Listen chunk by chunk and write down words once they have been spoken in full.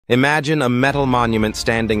Imagine a metal monument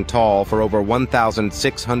standing tall for over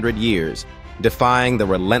 1,600 years, defying the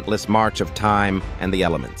relentless march of time and the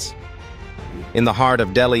elements. In the heart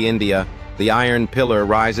of Delhi, India, the iron pillar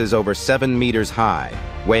rises over 7 meters high,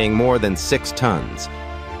 weighing more than 6 tons.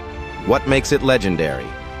 What makes it legendary?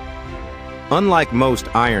 Unlike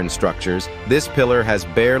most iron structures, this pillar has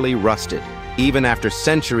barely rusted, even after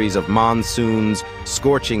centuries of monsoons,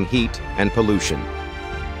 scorching heat, and pollution.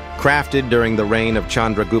 Crafted during the reign of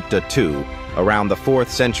Chandragupta II, around the 4th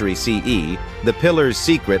century CE, the pillar's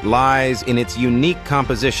secret lies in its unique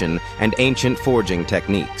composition and ancient forging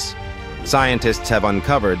techniques. Scientists have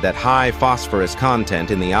uncovered that high phosphorus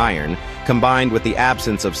content in the iron, combined with the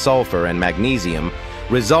absence of sulfur and magnesium,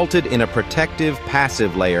 resulted in a protective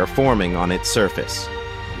passive layer forming on its surface.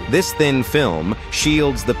 This thin film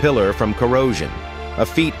shields the pillar from corrosion, a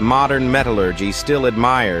feat modern metallurgy still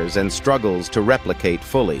admires and struggles to replicate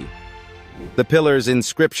fully. The pillar's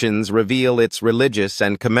inscriptions reveal its religious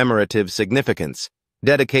and commemorative significance,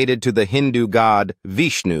 dedicated to the Hindu god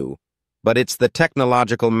Vishnu, but it's the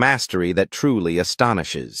technological mastery that truly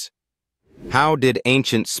astonishes. How did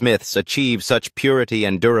ancient smiths achieve such purity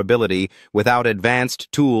and durability without advanced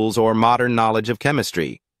tools or modern knowledge of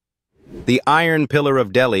chemistry? The Iron Pillar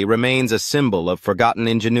of Delhi remains a symbol of forgotten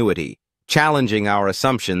ingenuity, challenging our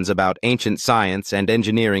assumptions about ancient science and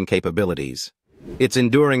engineering capabilities. Its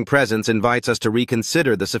enduring presence invites us to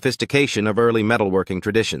reconsider the sophistication of early metalworking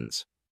traditions.